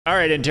All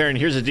right, intern,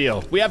 here's the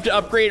deal. We have to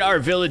upgrade our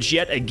village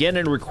yet again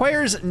and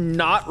requires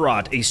knot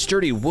rot, a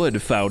sturdy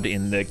wood found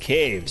in the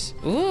caves.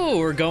 Ooh,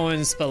 we're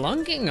going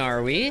spelunking,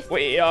 are we?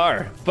 We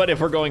are, but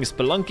if we're going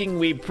spelunking,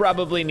 we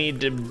probably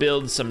need to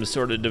build some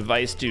sort of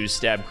device to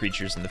stab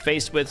creatures in the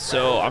face with,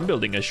 so I'm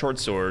building a short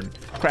sword.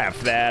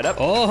 Craft that up.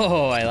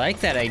 Oh, I like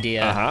that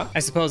idea. I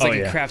suppose I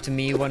could craft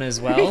me one as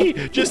well.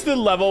 Just the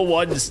level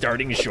 1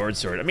 starting short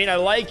sword. I mean, I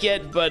like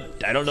it,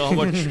 but I don't know how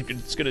much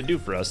it's gonna do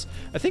for us.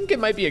 I think it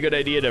might be a good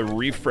idea to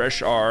refresh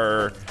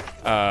our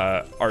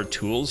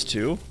tools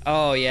too.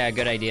 Oh yeah,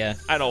 good idea.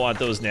 I don't want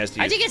those nasty.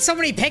 I did get so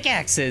many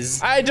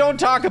pickaxes. I don't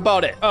talk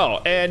about it.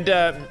 Oh, and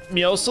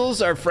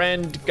Miosels, our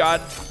friend,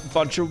 got a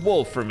bunch of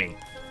wool for me.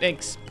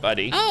 Thanks,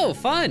 buddy. Oh,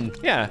 fun.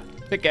 Yeah,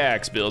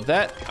 pickaxe, build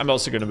that. I'm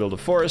also gonna build a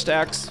forest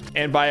axe.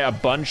 And by a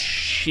bunch,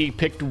 she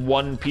picked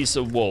one piece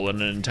of wool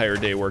in an entire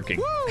day working.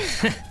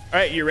 All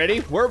right, you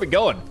ready? Where are we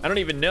going? I don't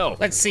even know.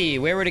 Let's see,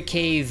 where would a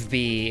cave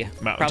be?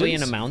 Mountains? Probably in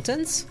the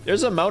mountains?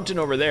 There's a mountain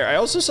over there. I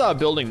also saw a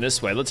building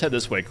this way. Let's head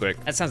this way quick.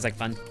 That sounds like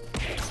fun.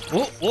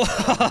 Whoa,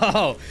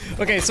 whoa.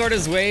 Okay, sword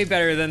is way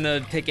better than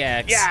the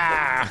pickaxe.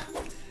 Yeah.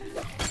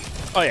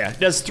 Oh yeah,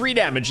 does 3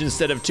 damage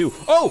instead of 2.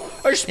 Oh,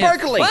 a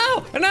sparkly. Yeah.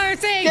 Whoa, another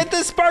thing. Get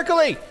the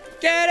sparkly.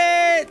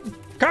 Get it.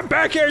 Come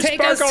back here,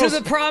 Take Sparkles. us to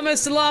the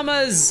promised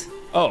llamas.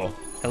 Oh.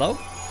 Hello?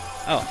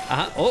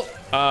 Oh,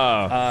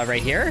 oh.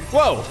 Right here?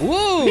 Whoa.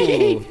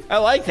 Woo. I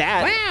like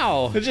that.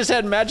 Wow. It just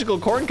had magical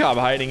corn cob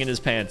hiding in his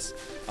pants.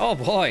 Oh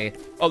boy.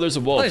 Oh, there's a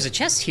wolf. Oh, there's a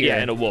chest here. Yeah,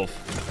 and a wolf.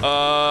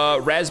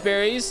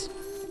 Raspberries.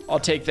 I'll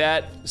take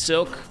that.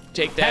 Silk.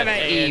 Take that.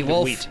 And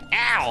wolf. wheat.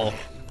 Ow.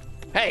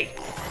 Hey.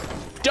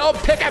 Don't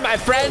pick at my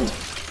friend.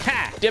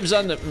 Ha. Dibs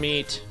on the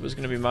meat. Was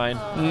gonna be mine.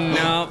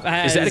 No.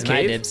 Is that a cave?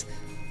 My dibs.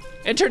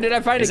 Intern, did I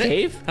find a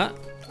cave? Huh?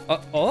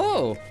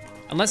 Oh.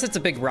 Unless it's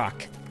a big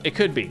rock. It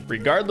could be.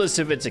 Regardless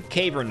if it's a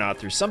cave or not,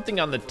 there's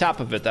something on the top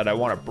of it that I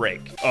want to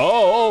break.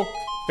 Oh,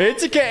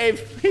 it's a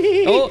cave.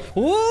 Oh,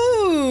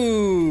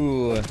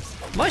 woo!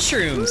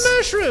 Mushrooms.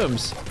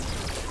 Mushrooms.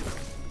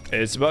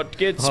 It's about to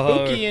get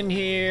spooky in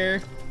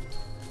here.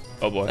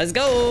 Oh boy. Let's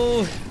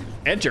go.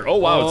 Enter. Oh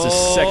wow, it's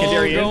a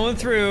secondary. Going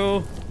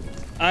through.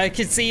 I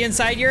can see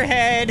inside your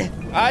head.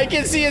 I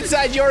can see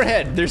inside your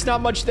head. There's not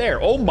much there.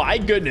 Oh my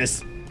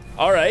goodness.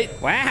 All right.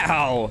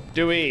 Wow.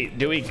 Do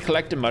we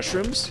collect the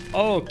mushrooms?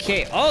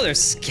 Okay. Oh, there's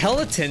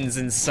skeletons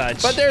and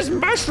such. But there's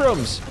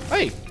mushrooms.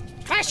 Hey.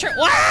 Mushroom.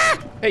 Ah!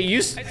 Hey, you. I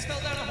just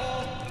fell down a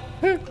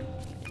hole.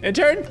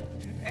 Intern?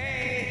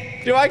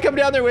 Hey. Do I come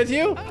down there with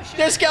you? Oh, shit.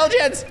 There's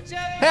skeletons. Shit.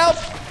 Help.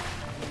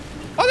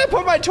 Oh, they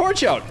put my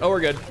torch out. Oh,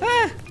 we're good.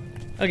 Ah.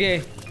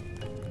 Okay.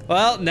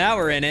 Well, now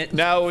we're in it.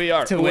 Now we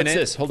are. To win What's it.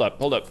 this? Hold up,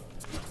 hold up.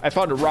 I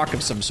found a rock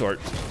of some sort.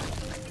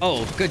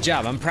 Oh, good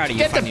job. I'm proud of you.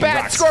 Get the finding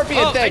bat rocks.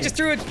 scorpion thing. I just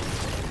threw it.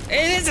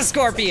 It is a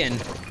scorpion.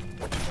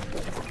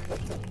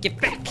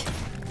 Get back.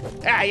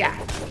 Ah, yeah.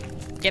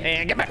 Get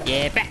back. Get back.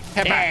 Get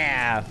back.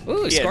 Yeah.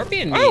 Ooh, Yeah.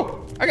 scorpion meat.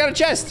 Oh, I got a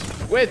chest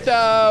with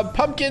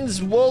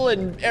pumpkins, wool,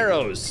 and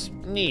arrows.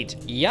 Neat.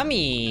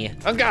 Yummy.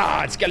 Oh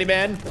God, Skelly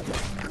Man.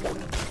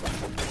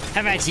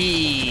 Have at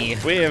ye.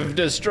 We have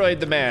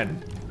destroyed the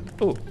man.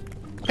 Ooh.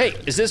 Hey,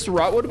 is this the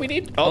rotwood we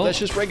need? Oh, that's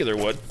just regular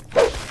wood.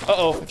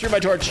 Uh-oh, I threw my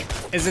torch.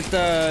 Is it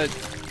the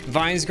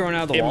vines growing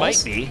out of the It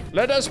walls? might be.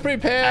 Let us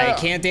prepare. I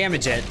can't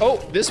damage it. Oh,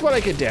 this one I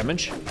could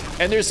damage.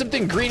 And there's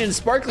something green and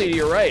sparkly to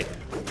your right.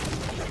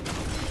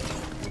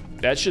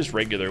 That's just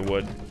regular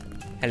wood.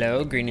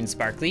 Hello, green and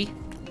sparkly.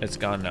 It's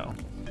gone now.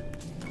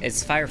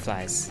 It's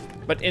fireflies.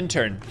 But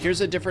intern,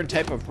 here's a different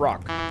type of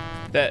rock.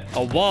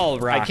 A wall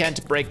rock. I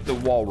can't break the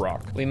wall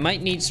rock. We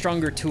might need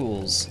stronger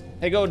tools.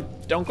 Hey,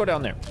 don't go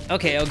down there.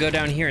 Okay, I'll go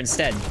down here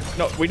instead.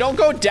 No, we don't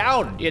go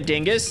down, you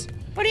dingus.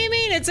 What do you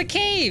mean? It's a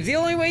cave. The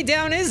only way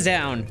down is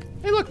down.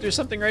 Hey, look, there's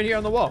something right here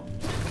on the wall.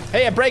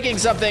 Hey, I'm breaking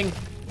something.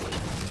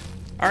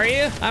 Are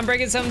you? I'm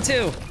breaking something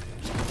too.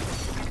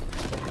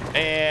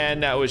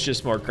 And that was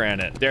just more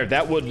granite. There,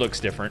 that wood looks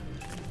different.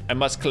 I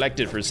must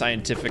collect it for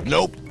scientific.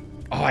 Nope.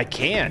 Oh, I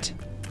can't.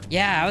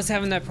 Yeah, I was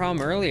having that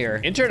problem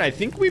earlier. Intern, I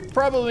think we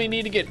probably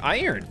need to get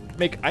iron.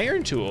 Make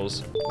iron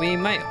tools. We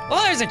might.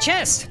 Oh, there's a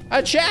chest.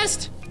 A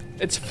chest.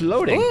 It's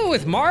floating. Ooh,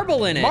 with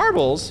marble in it.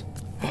 Marbles.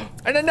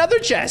 And another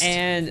chest.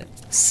 And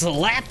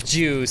slap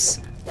juice.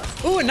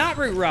 Ooh, a knot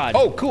root rod.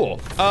 Oh, cool.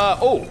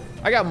 Oh,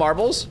 I got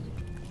marbles.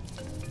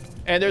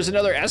 And there's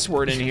another S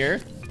word in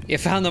here. You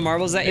found the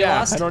marbles that you Yeah,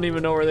 lost? I don't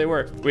even know where they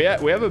were. We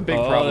have a big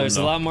problem. There's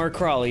though. a lot more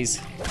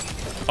crawlies.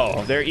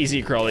 Oh, they're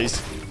easy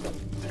crawlies.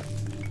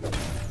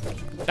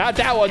 Not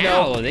that one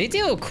though. Ow, they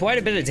deal quite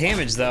a bit of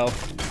damage though.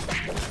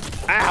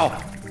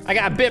 Ow! I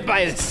got bit by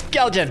a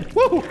skeleton.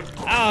 Woo!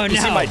 Oh You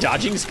no! see my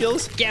dodging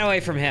skills? Get away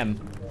from him.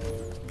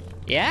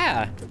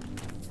 Yeah.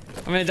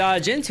 I'm gonna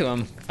dodge into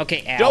him.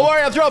 Okay, ow. Don't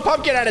worry, I'll throw a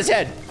pumpkin at his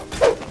head.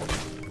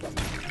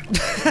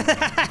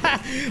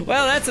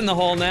 Well, that's in the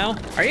hole now.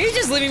 Are you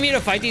just leaving me to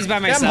fight these by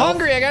myself? I'm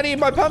hungry. I gotta eat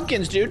my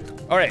pumpkins, dude.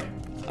 All right.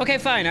 Okay,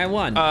 fine. I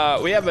won.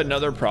 We have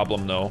another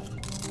problem though.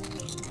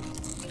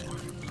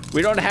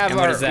 We don't have And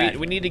what our. is that?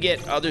 We need to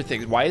get other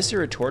things. Why is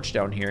there a torch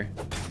down here?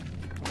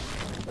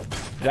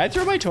 Did I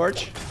throw my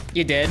torch?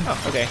 You did.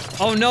 Oh, okay.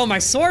 Oh no, my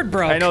sword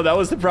broke. I know, that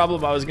was the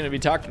problem I was gonna be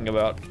talking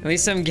about. At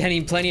least I'm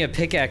getting plenty of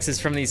pickaxes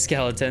from these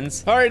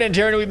skeletons. All right,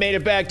 Intern, we made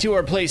it back to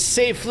our place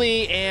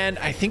safely, and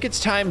I think it's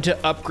time to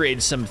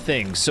upgrade some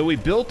things. So we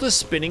built a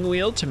spinning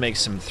wheel to make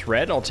some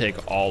thread. I'll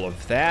take all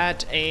of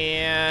that,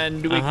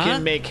 and we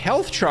can make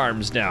health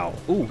charms now.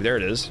 Ooh, there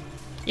it is.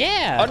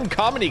 Yeah.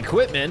 Uncommon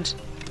equipment.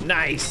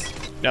 Nice.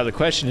 Now the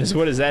question is,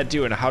 what does that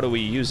do and how do we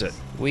use it?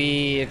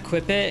 We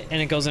equip it and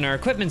it goes in our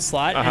equipment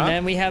slot, and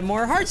then we have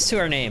more hearts to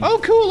our name. Oh,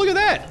 cool, look at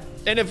that.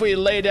 And if we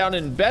lay down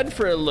in bed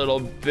for a little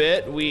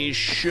bit, we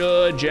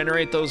should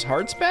generate those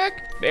hearts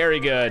back. Very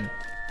good.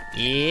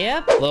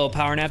 Yep, little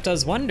power nap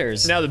does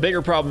wonders. Now the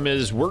bigger problem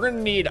is we're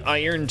gonna need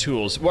iron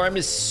tools. Well, I'm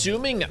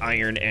assuming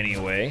iron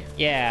anyway.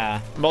 Yeah.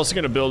 I'm also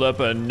gonna build up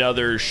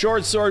another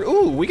short sword.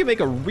 Ooh, we can make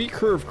a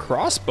recurve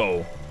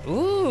crossbow.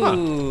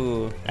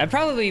 Ooh, that'd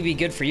probably be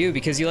good for you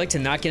because you like to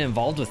not get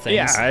involved with things.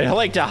 Yeah, I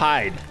like to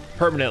hide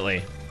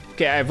permanently.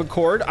 Okay, I have a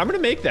cord. I'm gonna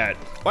make that.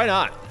 Why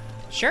not?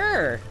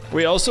 Sure.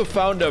 We also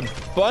found a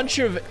bunch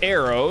of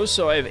arrows,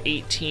 so I have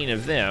 18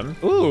 of them.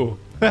 Ooh,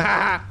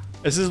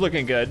 this is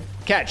looking good.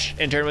 Catch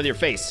and turn with your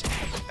face.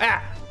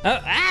 Ah. Oh,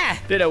 ah!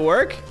 Did it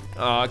work?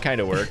 Oh, it kind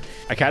of worked.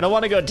 I kind of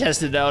want to go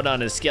test it out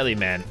on a skelly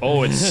man.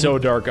 Oh, it's so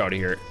dark out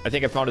here. I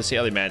think I found a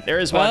skelly man. There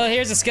is one. Well,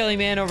 here's a skelly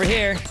man over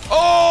here.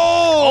 Oh!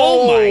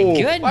 Oh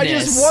my goodness! I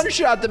just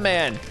one-shot the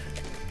man.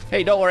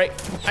 Hey, don't worry.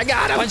 I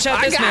got him.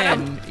 One-shot this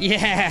man. Him.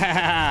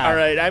 Yeah. All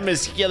right, I'm a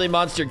skelly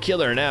monster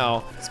killer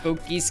now.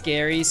 Spooky,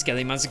 scary,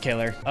 skelly monster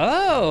killer.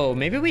 Oh,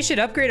 maybe we should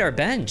upgrade our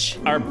bench.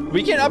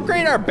 We can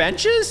upgrade our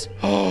benches?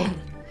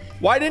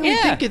 Why didn't we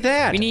think of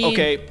that? We need...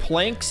 Okay,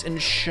 planks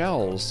and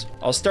shells.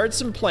 I'll start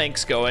some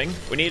planks going.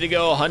 We need to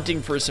go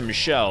hunting for some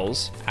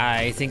shells.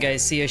 I think I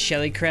see a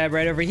shelly crab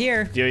right over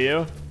here. Do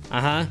you?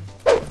 Uh-huh.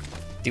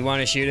 Do you want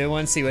to shoot it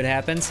once, see what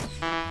happens?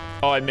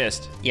 Oh, I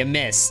missed. You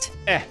missed.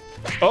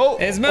 Oh,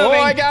 it's moving. Oh,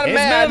 I got him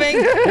mad. It's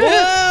moving.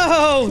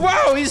 Whoa!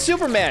 Wow, he's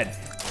super mad.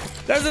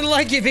 Doesn't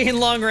like you being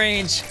long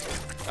range.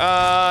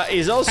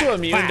 He's also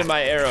immune to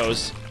my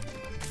arrows.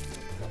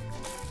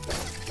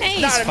 Hey,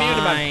 he's not immune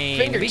to my fine.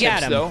 fingertips, We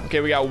got him. though.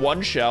 Okay, we got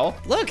one shell.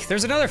 Look,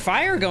 there's another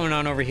fire going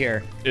on over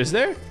here. Is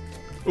there?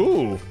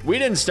 Ooh, we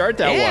didn't start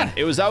that one.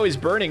 It was always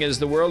burning as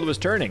the world was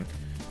turning.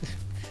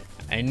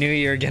 I knew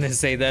you were gonna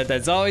say that.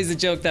 That's always the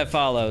joke that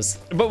follows.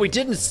 But we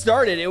didn't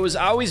start it. It was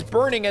always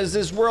burning as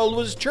this world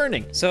was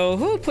turning. So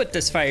who put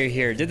this fire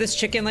here? Did this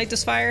chicken light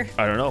this fire?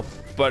 I don't know.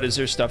 But is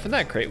there stuff in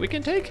that crate we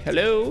can take?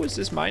 Hello, is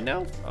this mine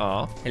now?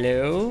 Aw.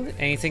 Hello,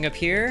 anything up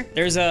here?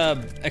 There's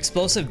a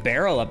explosive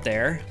barrel up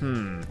there.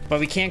 But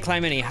we can't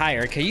climb any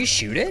higher. Can you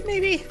shoot it,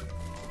 maybe?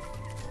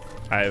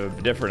 I have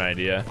a different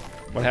idea.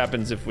 What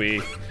happens if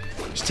we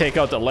just take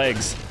out the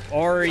legs?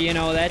 Or, you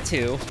know, that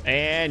too.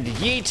 And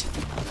yeet.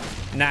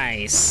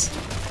 Nice.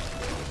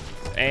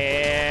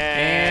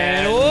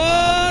 And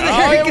whoa,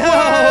 there it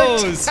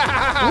goes.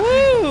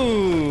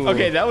 Woo.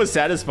 Okay, that was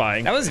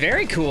satisfying. That was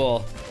very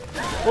cool.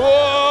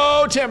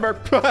 Whoa, timber.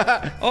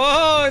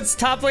 Oh, it's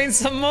toppling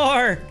some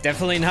more.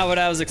 Definitely not what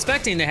I was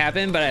expecting to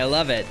happen, but I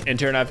love it.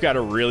 Intern, I've got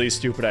a really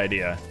stupid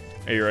idea.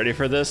 Are you ready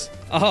for this?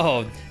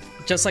 Oh,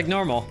 just like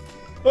normal.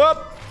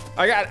 Whoop.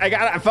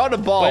 I found a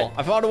ball. What?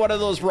 I found one of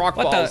those rock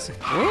balls.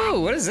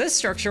 Ooh, what is this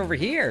structure over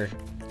here?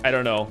 I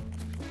don't know,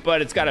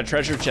 but it's got a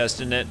treasure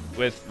chest in it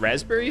with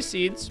raspberry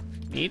seeds.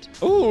 Neat.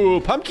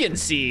 Ooh, pumpkin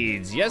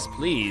seeds. Yes,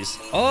 please.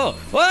 Oh,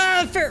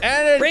 wow,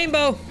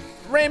 rainbow.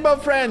 Rainbow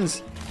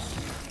friends.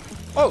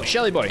 Oh,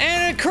 Shelly boy.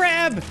 And a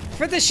crab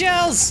for the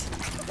shells.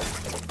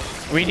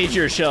 We need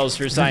your shells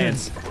for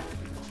science.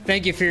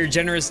 Thank you for your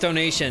generous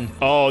donation.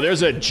 Oh,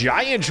 there's a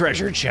giant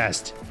treasure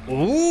chest.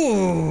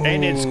 Ooh.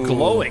 And it's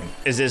glowing.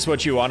 Is this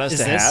what you want us to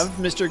this? have,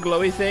 Mr.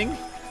 Glowy Thing?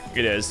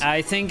 It is.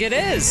 I think it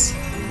is.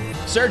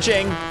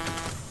 Searching.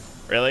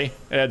 Really?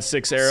 It had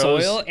 6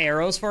 arrows. Soil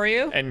arrows for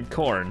you? And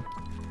corn.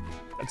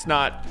 That's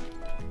not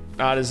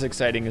as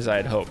exciting as I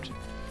had hoped.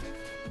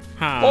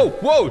 Huh. Oh,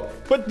 whoa,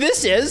 but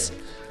this is.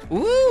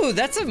 Ooh,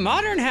 that's a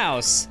modern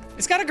house.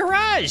 It's got a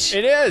garage.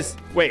 It is.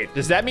 Wait,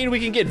 does that mean we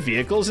can get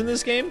vehicles in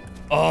this game?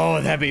 Oh,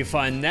 that'd be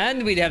fun.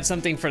 Then we'd have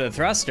something for the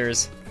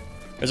thrusters.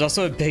 There's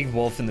also a big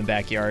wolf in the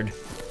backyard.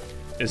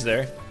 Is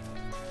there?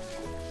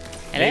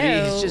 Hello.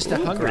 Maybe he's just a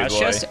hungry garage boy.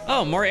 chest.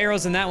 Oh, more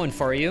arrows in that one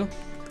for you.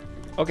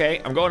 Okay,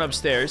 I'm going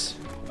upstairs.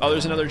 Oh,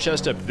 there's another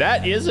chest up.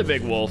 That is a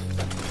big wolf.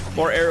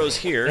 More arrows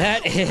here.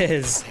 That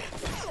is.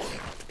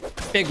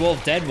 Big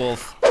wolf, dead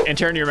wolf.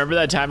 Intern, you remember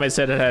that time I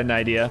said I had an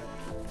idea?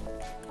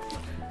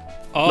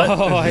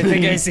 Oh, I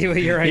think I see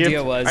what your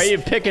idea was. Are you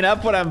picking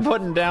up what I'm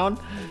putting down?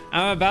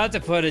 I'm about to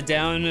put it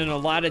down in a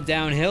lot of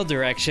downhill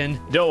direction.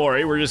 Don't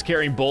worry, we're just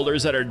carrying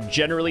boulders that are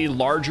generally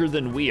larger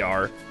than we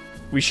are.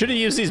 We should have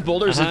used these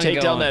boulders to take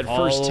down that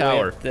first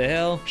tower. Up the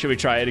hill. Should we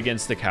try it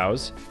against the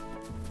cows?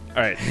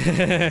 All right.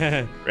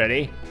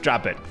 Ready?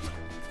 Drop it.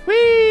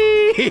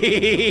 Whee!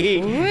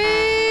 Whee!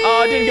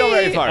 Oh, it didn't go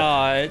very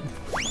far.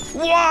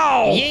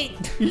 Wow!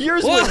 Yeet.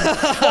 Yours went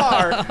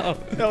far.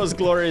 That was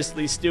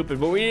gloriously stupid,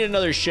 but we need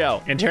another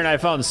shell. Intern, I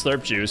found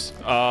slurp juice.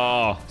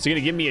 Oh, is he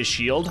gonna give me a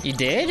shield? You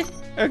did?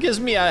 It gives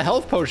me a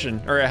health potion,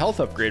 or a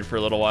health upgrade for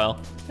a little while.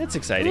 That's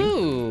exciting.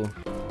 Ooh.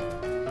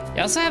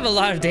 You also have a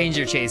lot of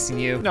danger chasing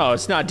you. No,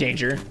 it's not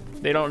danger.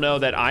 They don't know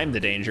that I'm the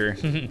danger.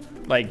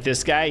 Like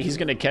this guy, he's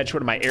gonna catch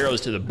one of my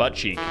arrows to the butt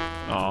cheek.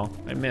 Oh,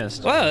 I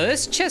missed. Whoa,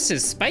 this chest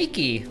is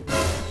spiky.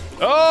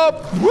 Oh,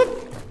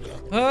 whoop.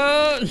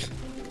 Oh.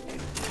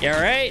 You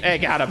all right? Hey,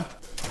 got him.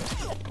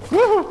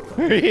 Woo!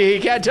 He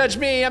can't touch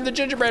me. I'm the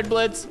gingerbread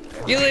Blitz.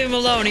 You leave him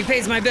alone. He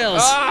pays my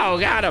bills. Oh,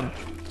 got him.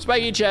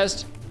 Spiky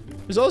chest.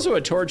 There's also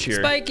a torch here.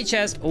 Spiky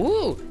chest.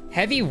 Ooh,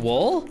 heavy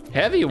wool?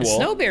 Heavy wool.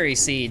 Snowberry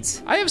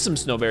seeds. I have some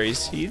snowberry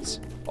seeds.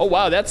 Oh,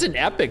 wow, that's an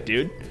epic,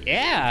 dude.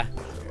 Yeah.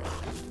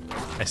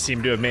 I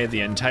seem to have made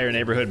the entire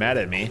neighborhood mad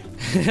at me.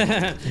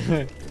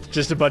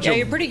 Just a bunch Yeah, of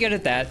you're pretty good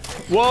at that.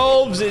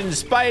 wolves and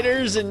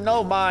spiders and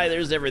oh my,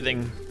 there's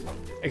everything.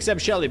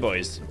 Except Shelly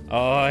boys.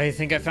 Oh, I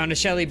think I found a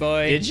Shelly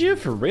boy. Did you?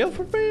 For real?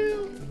 For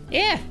real?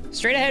 Yeah,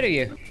 straight ahead of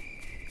you.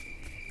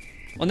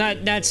 Well,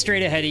 not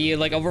straight ahead of you,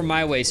 like over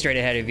my way, straight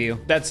ahead of you.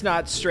 That's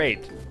not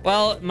straight.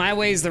 Well, my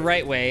way is the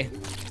right way.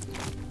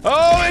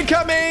 Oh,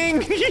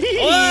 incoming! He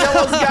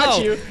almost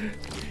got you.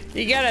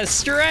 You got a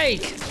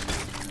strike.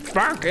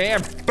 Bark, yeah,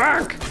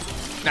 bark.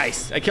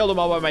 Nice, I killed him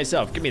all by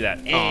myself. Give me that.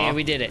 And Aw.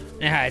 we did it.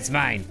 Ah, it's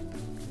mine.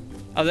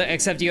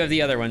 Except you have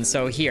the other one,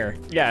 so here.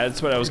 Yeah,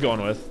 that's what I was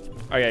going with.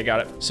 Okay, I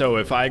got it. So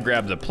if I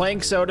grab the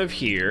planks out of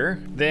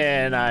here,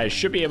 then I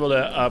should be able to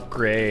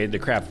upgrade the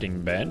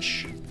crafting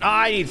bench.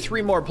 I need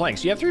 3 more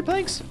planks. You have 3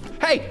 planks?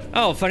 Hey,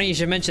 Oh, funny you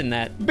should mention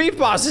that. Beef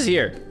Boss is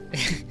here.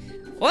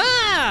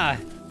 Wow!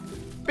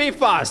 Beef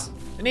Boss,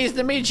 it needs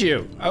to meet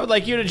you. I would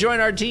like you to join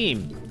our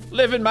team.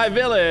 Live in my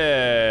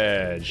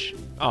village.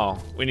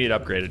 Oh, we need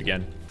upgraded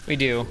again. We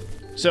do.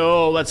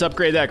 So let's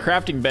upgrade that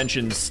crafting bench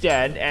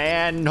instead,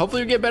 and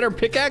hopefully we get better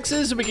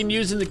pickaxes we can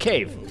use in the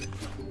cave.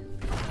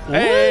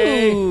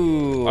 Hey!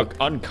 Ooh.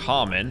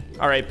 Uncommon.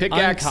 All right,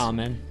 pickaxe.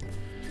 Uncommon.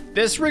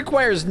 This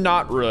requires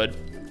knotwood.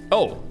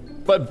 Oh,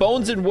 but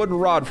bones and wooden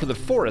rod for the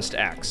forest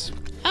axe.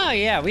 Oh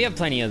yeah, we have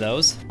plenty of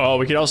those. Oh,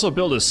 we can also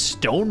build a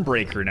stone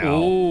breaker now.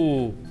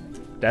 Ooh.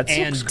 That's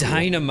And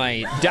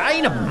dynamite.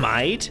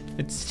 Dynamite?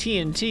 It's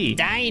TNT.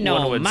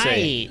 one would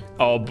say. Dynamite.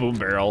 Oh, boom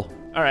barrel.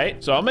 All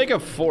right, so I'll make a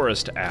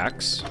forest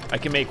axe. I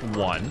can make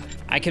 1.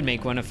 I could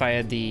make one if I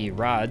had the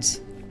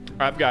rods.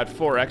 I've got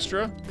 4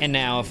 extra. And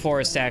now a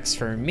forest axe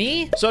for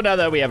me. So now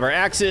that we have our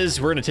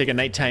axes, we're gonna take a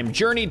nighttime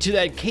journey to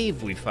that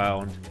cave we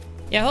found.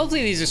 Yeah,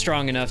 hopefully these are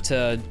strong enough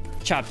to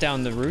chop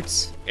down the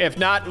roots. If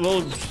not,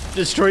 we'll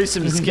destroy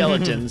some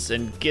skeletons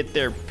and get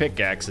their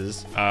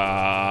pickaxes.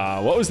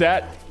 What was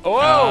that?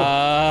 Oh!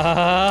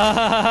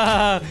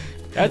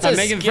 That's I'm a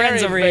making scary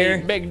friends over big, here.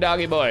 big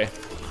doggy boy.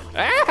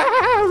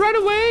 Ah, run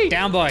away!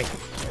 Down, boy.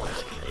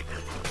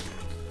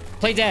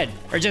 Play dead,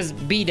 or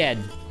just be dead.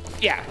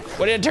 Yeah,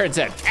 what intern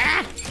said.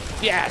 Ah,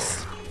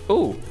 yes.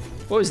 Ooh,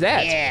 what was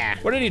that? Yeah.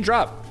 What did he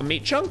drop? A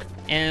meat chunk?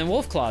 And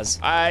wolf claws.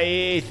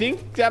 I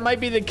think that might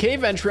be the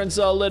cave entrance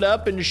all lit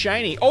up and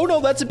shiny. Oh no,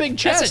 that's a big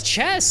chest. That's a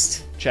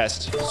chest.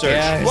 Chest, search.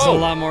 Yeah, there's Whoa. a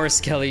lot more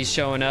skellies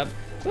showing up.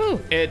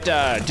 Woo. It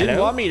didn't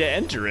Hello? want me to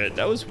enter it.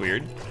 That was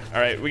weird. All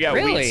right, we got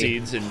Really? wheat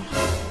seeds and...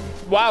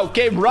 Wow,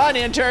 okay, run,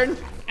 intern.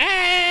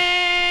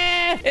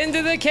 Ah,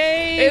 into the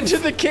cave. Into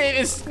the cave.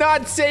 It's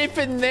not safe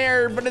in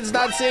there, but it's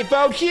not safe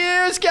out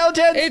here,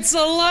 skeleton. It's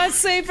a lot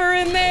safer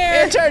in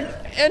there. Intern,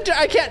 enter,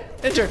 I can't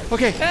enter.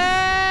 Okay.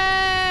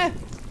 Ah!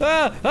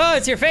 Oh,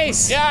 it's your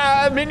face.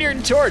 Yeah, I'm in your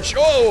torch.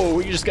 Oh,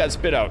 you just got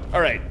spit out.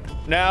 All right,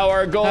 now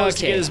our goal is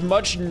to Okay. get as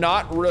much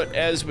knot root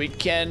as we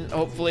can,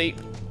 hopefully,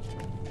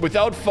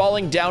 without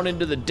falling down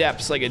into the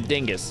depths like a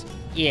dingus.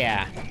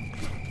 Yeah.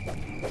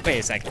 Wait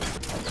a second.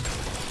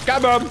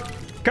 Kaboom!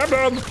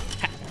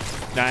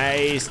 Kaboom!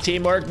 Nice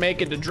teamwork,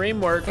 making the dream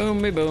work.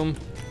 Boomy boom.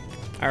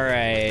 All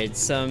right,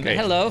 some, Okay.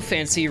 hello,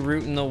 fancy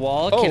root in the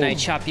wall. Oh. Can I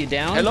chop you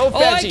down? Hello,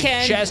 fancy I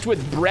can. chest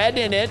with bread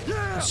in it,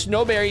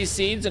 snowberry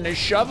seeds, and a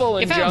shovel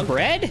and You found junk.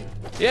 bread?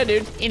 Yeah,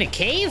 dude. In a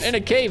cave? In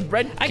a cave,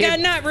 bread. I cave. got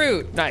nut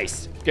root.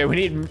 Nice. Okay, we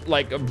need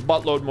like a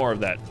buttload more of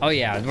that. Oh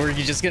yeah, we're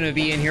just gonna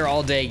be in here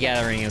all day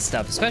gathering and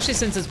stuff, especially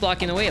since it's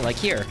blocking the way, like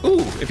here.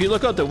 Ooh, if you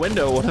look out the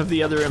window, one of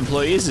the other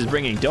employees is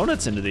bringing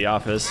donuts into the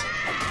office.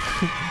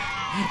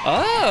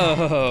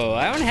 Oh,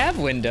 I don't have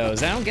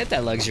windows. I don't get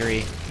that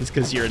luxury. It's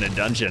because you're in a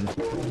dungeon.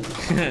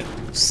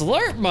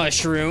 Slurp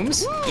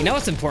mushrooms. You know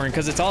it's important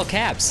because it's all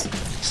caps.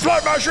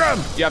 Slurp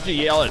mushroom! You have to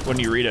yell it when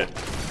you read it.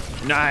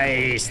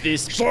 Nice.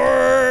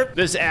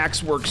 This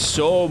axe works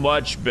so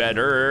much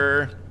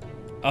better.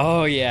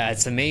 Oh yeah,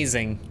 it's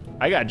amazing.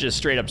 I got just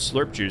straight up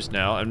slurp juice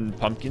now and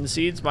pumpkin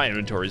seeds. My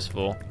inventory's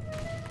full.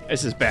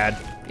 This is bad.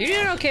 You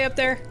doing okay up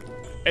there?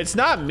 It's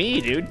not me,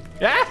 dude.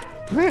 Ah!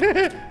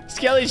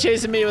 Skelly's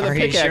chasing me with Are a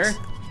you pickaxe.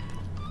 sure?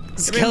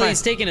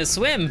 Skelly's taking a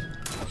swim.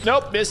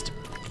 Nope, missed.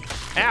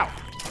 Ow.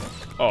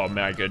 Oh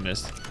my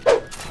goodness.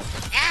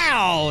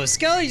 Ow!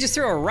 Skelly just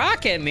threw a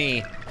rock at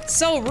me.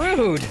 So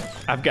rude.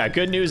 I've got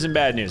good news and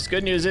bad news.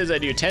 Good news is I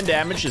do 10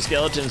 damage to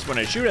skeletons when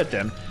I shoot at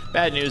them.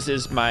 Bad news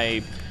is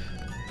my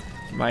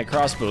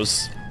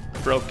crossbow's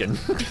broken.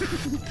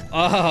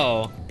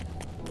 Oh,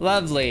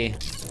 lovely.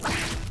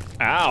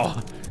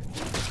 Ow.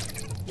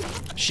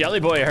 Shelly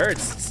boy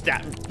hurts.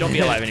 Stop. Don't be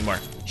alive anymore.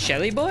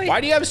 Shelly boy?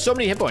 Why do you have so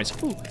many hit points?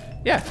 Ooh,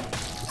 yeah.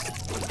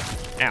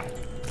 Ow.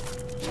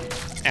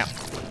 Ow.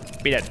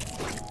 Be dead.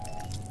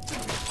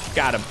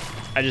 Got him.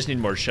 I just need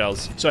more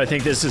shells. So I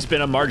think this has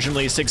been a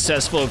marginally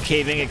successful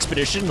caving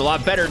expedition. A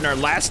lot better than our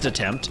last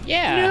attempt.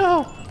 Yeah.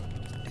 No.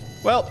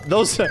 Well,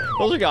 those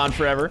are gone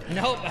forever.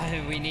 Nope,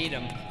 we need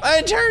them.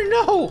 Turn,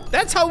 no.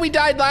 That's how we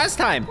died last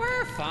time.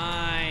 We're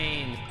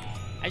fine.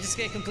 I just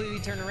get completely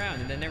turned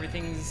around and then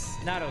everything's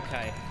not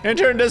okay. And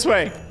turn this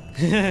way.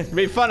 It'll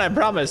be fun, I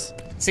promise.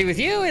 See, with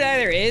you, it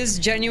either is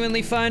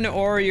genuinely fun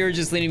or you're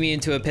just leading me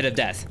into a pit of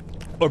death.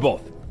 Or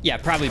both. Yeah,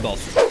 probably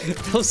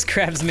both. Those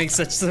crabs make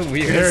such the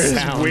weirdest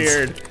sounds.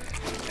 They're weird.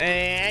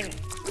 And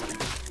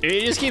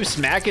you just keep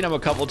smacking them a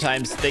couple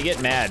times, they get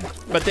mad.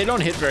 But they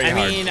don't hit very hard.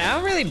 I mean, I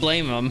don't really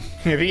blame them.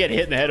 If you get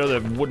hit in the head with a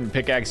wooden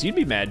pickaxe, you'd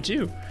be mad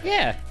too.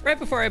 Yeah, right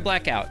before I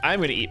black out. I'm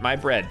gonna eat my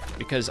bread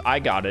because I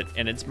got it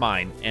and it's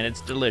mine and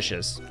it's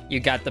delicious. You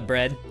got the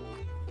bread?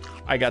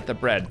 I got the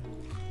bread.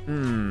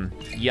 Mmm,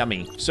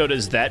 yummy. So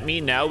does that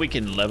mean now we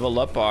can level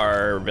up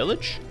our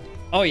village?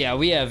 Oh yeah,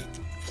 we have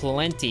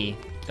plenty.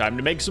 Time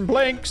to make some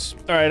planks.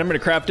 All right, I'm gonna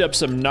craft up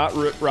some knot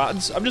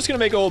rods. I'm just gonna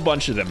make a whole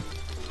bunch of them.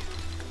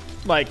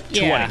 Like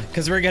 20. Yeah,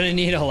 because we're gonna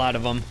need a lot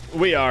of them.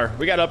 We are.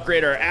 We gotta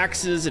upgrade our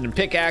axes and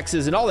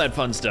pickaxes and all that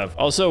fun stuff.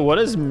 Also, what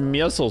does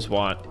Muscles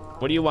want?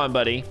 What do you want,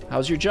 buddy?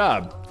 How's your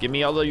job? Give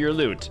me all of your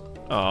loot.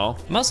 Oh.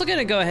 I'm also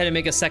gonna go ahead and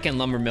make a second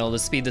lumber mill to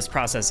speed this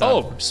process up.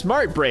 Oh,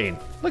 smart brain.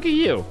 Look at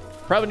you.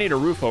 Probably need a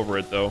roof over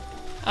it though.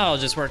 I'll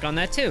just work on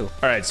that too.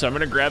 All right, so I'm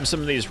gonna grab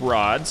some of these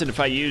rods, and if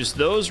I use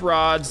those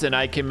rods, then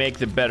I can make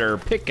the better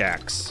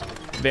pickaxe.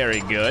 Very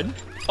good.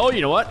 Oh,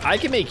 you know what? I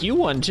can make you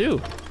one too.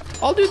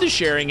 I'll do the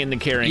sharing and the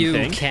caring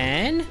thing. You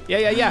can?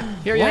 Yeah.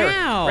 Here.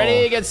 Wow.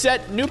 Ready, get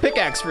set, new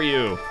pickaxe for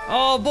you.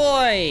 Oh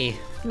boy.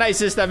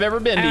 Nicest I've ever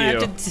been to you. I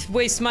don't have to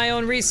waste my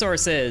own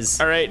resources.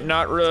 All right,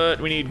 not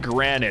root, we need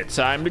granite.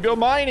 Time to go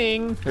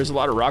mining. There's a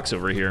lot of rocks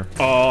over here.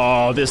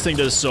 Oh, this thing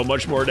does so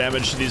much more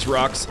damage to these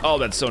rocks. Oh,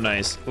 that's so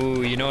nice.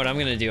 Ooh, you know what I'm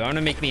gonna do? I'm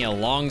gonna make me a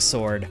long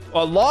sword.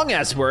 A long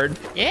ass word.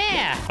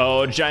 Yeah.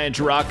 Oh, giant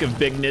rock of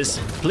bigness.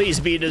 Please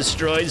be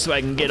destroyed so I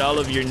can get all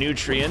of your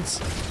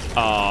nutrients.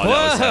 Oh,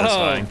 that was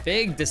satisfying.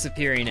 Big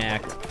disappearing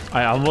act.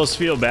 I almost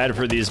feel bad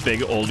for these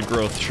big old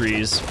growth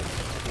trees.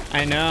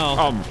 I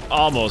know.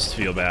 Almost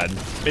feel bad.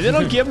 I mean, they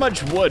don't give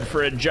much wood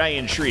for a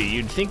giant tree.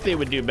 You'd think they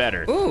would do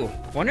better. Ooh,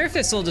 wonder if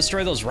this will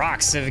destroy those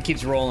rocks if it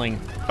keeps rolling.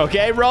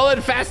 Okay, roll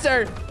it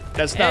faster.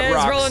 That's not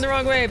rocks. It's rolling the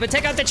wrong way, but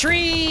take out the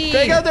tree.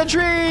 Take out the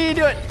tree,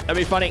 do it. That'd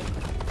be funny.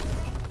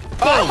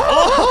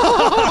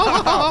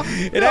 Oh!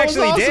 It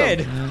actually awesome.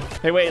 did.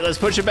 Hey, wait, let's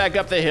push it back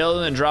up the hill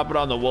and then drop it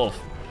on the wolf.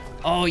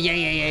 Oh,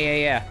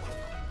 yeah.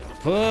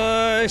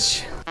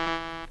 Push.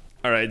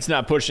 All right, it's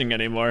not pushing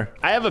anymore.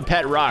 I have a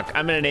pet rock.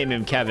 I'm gonna name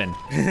him Kevin.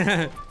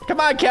 Come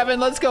on, Kevin,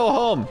 let's go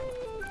home.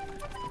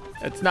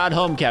 It's not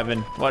home,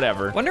 Kevin.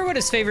 Whatever. Wonder what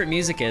his favorite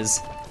music is.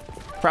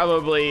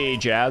 Probably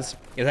jazz.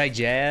 You like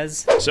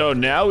jazz? So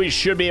now we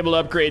should be able to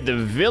upgrade the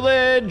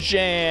village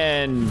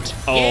and...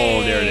 Oh,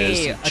 Yay, there it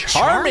is. A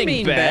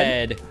charming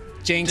bed.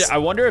 Jinx. I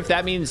wonder if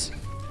that means...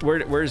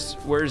 Where's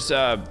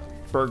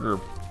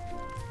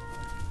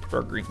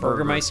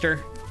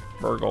Burgermeister?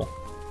 Burgle.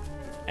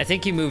 I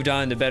think he moved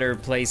on to better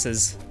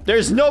places.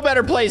 There's no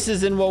better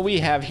places than what we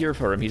have here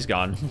for him. He's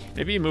gone.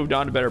 Maybe he moved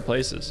on to better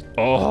places.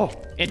 Oh,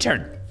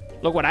 intern.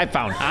 Look what I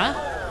found. Huh?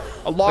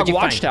 A log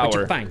watchtower.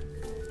 What'd you find?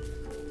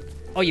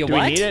 Oh, you Do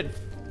what? we need it?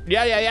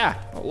 Yeah.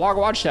 A log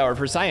watchtower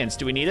for science.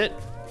 Do we need it?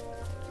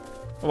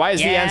 Why is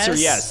the answer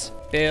yes?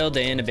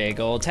 Building a big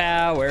old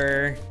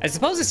tower. I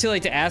suppose it's too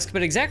late to ask,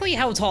 but exactly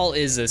how tall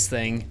is this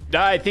thing?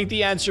 I think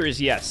the answer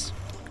is yes.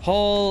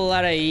 Whole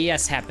lot of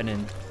yes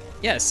happening.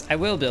 Yes, I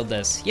will build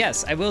this.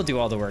 Yes, I will do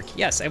all the work.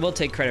 Yes, I will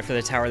take credit for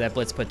the tower that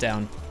Blitz put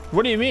down.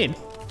 What do you mean?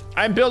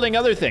 I'm building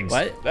other things.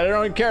 What? That I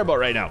don't care about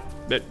right now.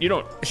 That you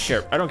don't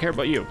care. I don't care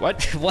about you.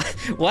 What?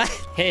 What?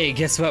 Hey,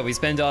 guess what? We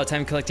spend all the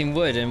time collecting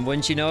wood, and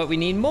wouldn't you know it, we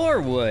need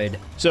more wood.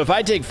 So if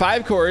I take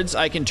 5 cords,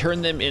 I can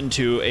turn them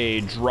into a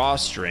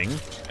drawstring,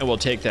 and we'll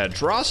take that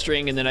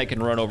drawstring, and then I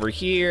can run over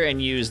here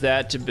and use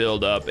that to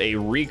build up a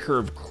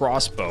recurve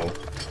crossbow.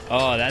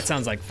 Oh, that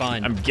sounds like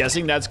fun. I'm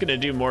guessing that's gonna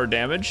do more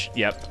damage.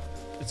 Yep,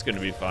 it's gonna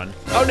be fun.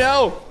 Oh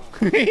no!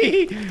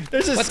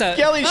 There's a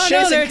skelly chasing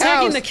no, they're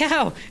attacking cows. the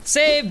cow.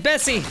 Save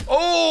Bessie.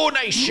 Oh,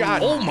 nice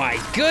shot. Oh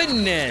my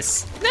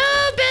goodness.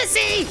 No,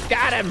 Bessie.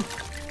 Got him.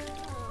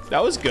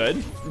 That was good.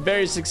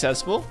 Very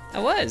successful.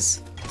 That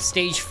was.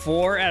 Stage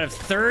 4 out of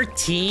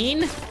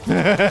 13?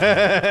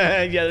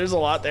 Yeah, there's a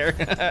lot there.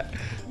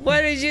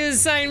 What did you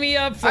sign me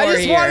up for I just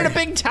here? wanted a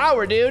big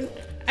tower, dude.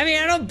 I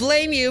mean, I don't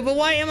blame you, but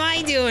why am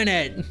I doing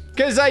it?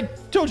 Because I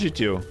told you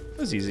to. That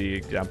was an easy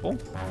example.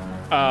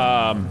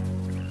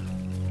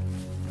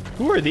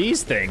 Who are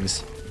these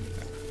things?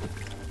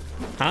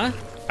 Huh?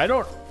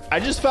 I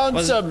just found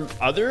some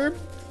other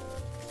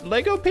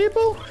Lego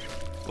people.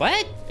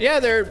 What? Yeah,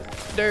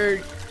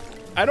 they're,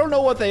 I don't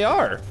know what they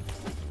are,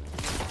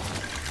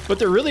 but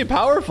they're really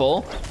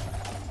powerful.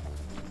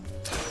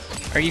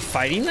 Are you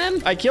fighting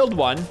them? I killed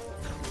one.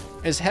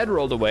 His head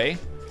rolled away.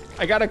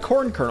 I got a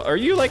corn kernel. Are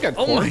you like a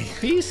corn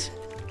piece?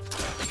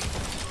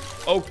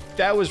 Oh,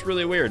 that was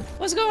really weird.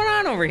 What's going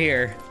on over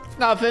here?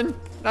 Nothing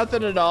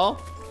at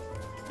all.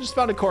 Just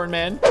found a corn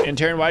man.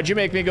 Intern, why'd you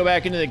make me go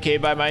back into the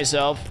cave by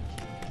myself?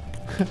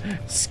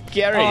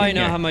 Scary. Oh, I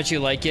know how much you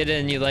like it,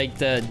 and you like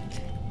the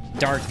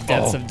dark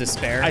depths of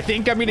despair. I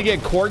think I'm gonna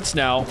get quartz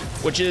now,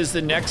 which is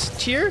the next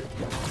tier.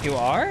 You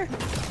are?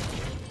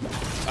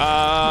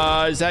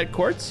 Is that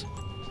quartz?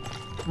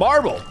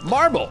 Marble.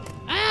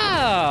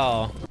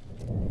 Oh.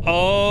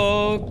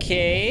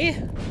 Okay.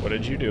 What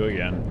did you do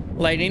again?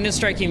 Lightning is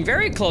striking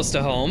very close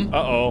to home.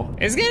 Uh-oh.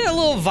 It's getting a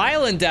little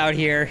violent out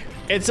here.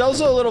 It's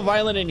also a little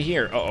violent in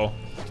here. Uh-oh.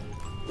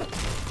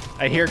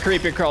 I hear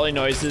creepy crawly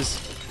noises.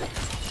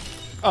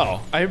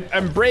 Oh,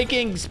 I'm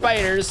breaking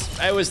spiders.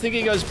 I was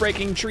thinking I was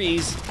breaking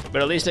trees,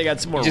 but at least I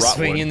got some more Just rotwood.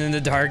 swinging in the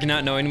dark,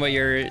 not knowing what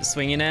you're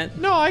swinging at?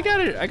 No, I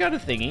got it. I got a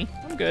thingy.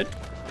 I'm good.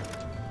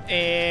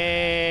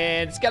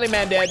 And Skelly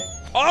Man dead.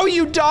 Oh,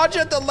 you dodge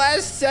at the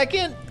last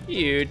second?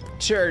 You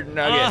turd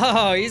nugget.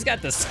 Oh, he's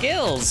got the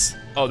skills.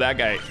 Oh, that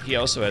guy, he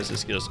also has the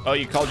skills. Oh,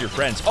 you called your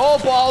friends. Oh,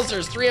 balls,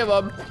 there's 3 of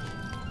them.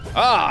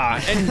 Ah,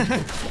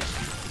 and...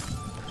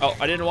 Oh,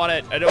 I didn't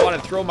want to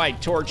throw my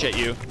torch at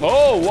you.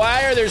 Oh,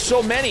 why are there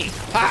so many?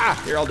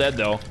 Ha! You're all dead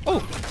though. Oh,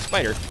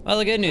 spider. Well,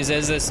 the good news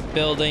is this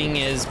building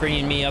is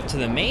bringing me up to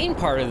the main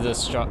part of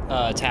this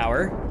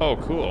tower. Oh,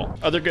 cool.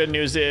 Other good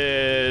news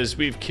is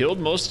we've killed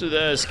most of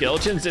the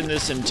skeletons in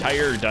this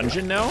entire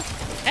dungeon now.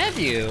 Have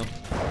you?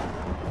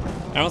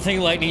 I don't think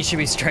lightning should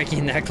be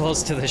striking that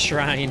close to the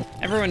shrine.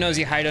 Everyone knows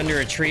you hide under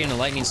a tree in a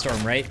lightning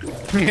storm, right?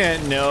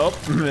 Nope,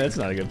 that's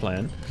not a good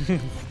plan.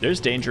 There's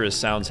dangerous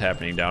sounds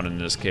happening down in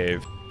this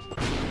cave.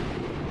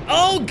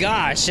 Oh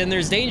gosh, and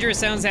there's dangerous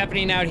sounds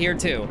happening out here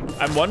too.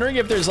 I'm wondering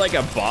if there's like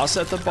a boss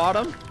at the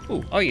bottom.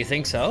 Ooh. Oh, you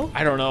think so?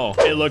 I don't know.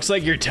 It looks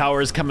like your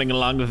tower is coming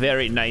along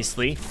very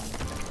nicely.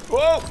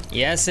 Whoa!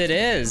 Yes, it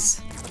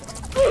is.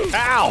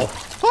 Ow!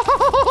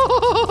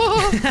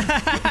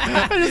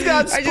 I just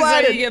got splatted. I just saw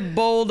you get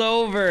bowled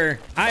over.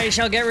 I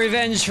shall get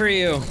revenge for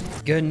you.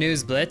 Good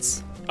news,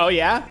 Blitz. Oh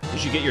yeah?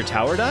 Did you get your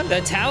tower done?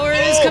 The tower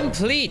is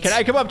complete. Can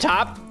I come up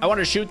top? I want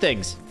to shoot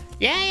things.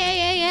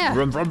 Yeah.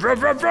 Vroom, vroom, vroom,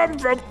 vroom, vroom,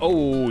 vroom.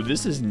 Oh,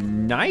 this is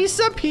nice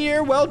up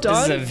here. Well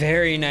done. This is a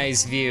very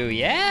nice view.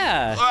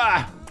 Yeah.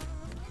 Ah.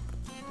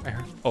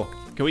 Oh,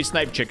 can we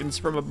snipe chickens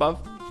from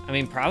above? I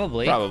mean,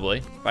 probably. Probably,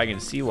 if I can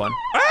see one.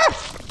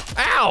 Ah!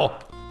 Ow!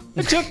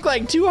 It took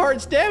like 2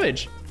 hearts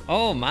damage.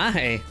 Oh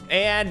my.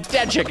 And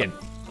dead chicken.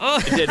 Oh.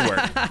 It did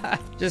work.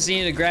 Just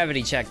needed a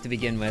gravity check to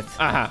begin with.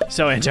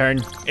 So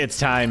intern, it's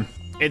time.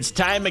 It's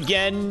time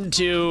again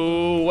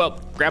to,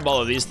 well, grab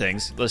all of these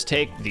things. Let's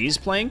take these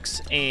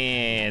planks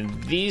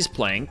and these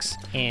planks.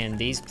 And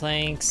these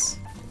planks.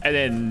 And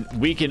then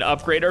we can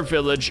upgrade our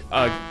village.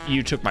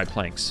 You took my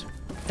planks.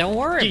 Don't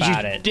worry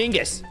about it.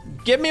 Dingus.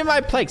 Give me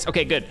my planks.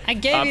 Okay, good. I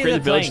gave you upgrade the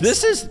village.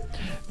 planks.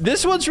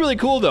 This one's really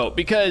cool though,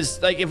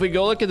 because like if we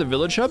go look at the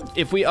village hub,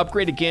 if we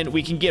upgrade again,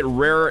 we can get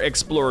rarer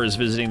explorers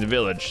visiting the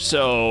village.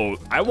 So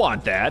I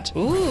want that.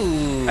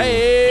 Ooh.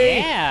 Hey.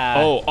 Yeah.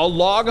 Oh, a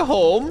log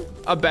home,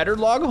 a better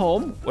log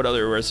home. What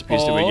other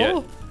recipes do we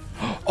get?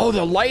 Oh,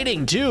 the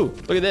lighting too.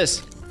 Look at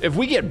this. If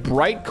we get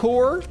bright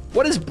core,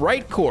 what is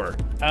bright core?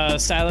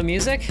 Style of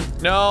music?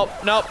 No,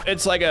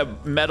 it's like a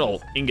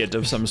metal ingot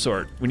of some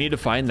sort. We need to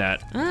find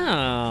that.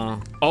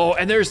 Oh. Oh,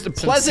 and there's the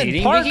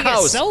Pleasant Park we can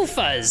House. Get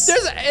sofas.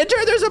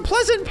 There's a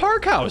Pleasant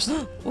Park House.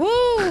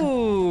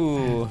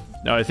 Woo.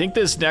 No, I think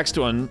this next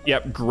one,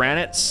 yep,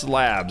 granite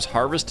slabs,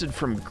 harvested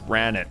from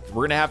granite.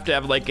 We're gonna have to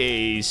have like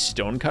a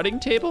stone cutting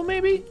table,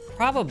 maybe?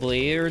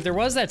 Probably, or there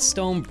was that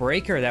stone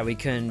breaker that we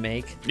couldn't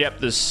make.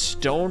 Yep, the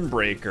stone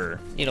breaker.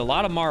 Need a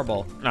lot of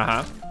marble.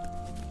 Uh-huh.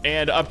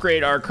 And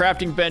upgrade our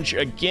crafting bench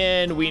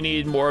again. We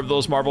need more of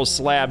those marble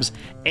slabs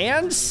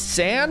and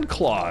sand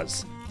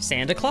claws.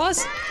 Santa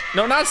Claus?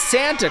 No, not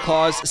Santa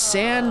Claus,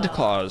 sand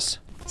claws.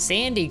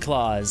 Sandy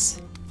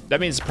Claus. That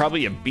means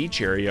probably a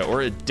beach area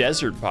or a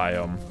desert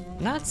biome.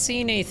 Not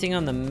seeing anything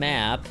on the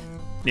map.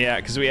 Yeah,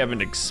 because we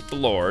haven't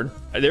explored.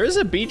 There is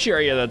a beach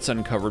area that's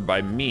uncovered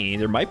by me.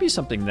 There might be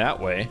something that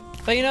way.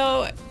 But you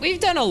know, we've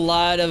done a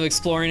lot of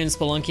exploring and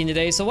spelunking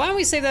today, so why don't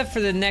we save that for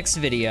the next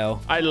video?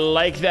 I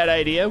like that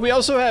idea. We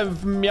also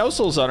have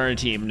Meowscles on our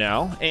team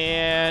now,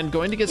 and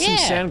going to get some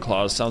sand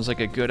claws sounds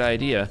like a good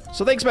idea.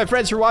 So thanks, my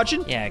friends, for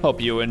watching. Yeah.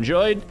 Hope you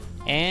enjoyed.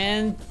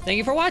 And thank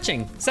you for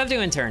watching. Sub to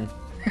intern.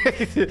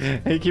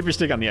 Hey, keep your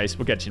stick on the ice.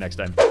 We'll catch you next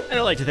time. And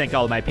I'd like to thank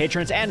all of my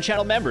patrons and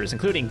channel members,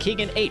 including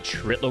Keegan H,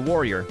 Ritla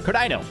Warrior,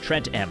 Cordino,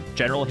 Trent M,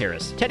 General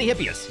Harris, Teddy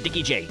Hippius,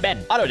 Dickie J,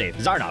 Ben, Autodave,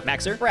 Zarnov,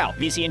 Maxer, Ral,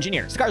 VC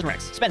Engineer,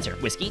 Scarsmax, Spencer,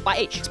 Whiskey,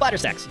 YH,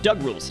 Splattersex,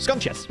 Doug Rules,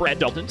 Skunkchess, Brad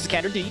Dalton,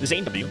 Scander D,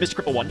 Zane W,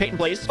 Mr. Cripple 1, Peyton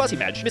Blaze, Fuzzy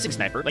Madge, Missing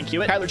Sniper, Link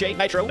Hewitt, Kyler J,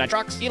 Nitro,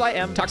 Nitrox, Eli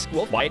M, Toxic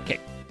Wolf, Wyatt K.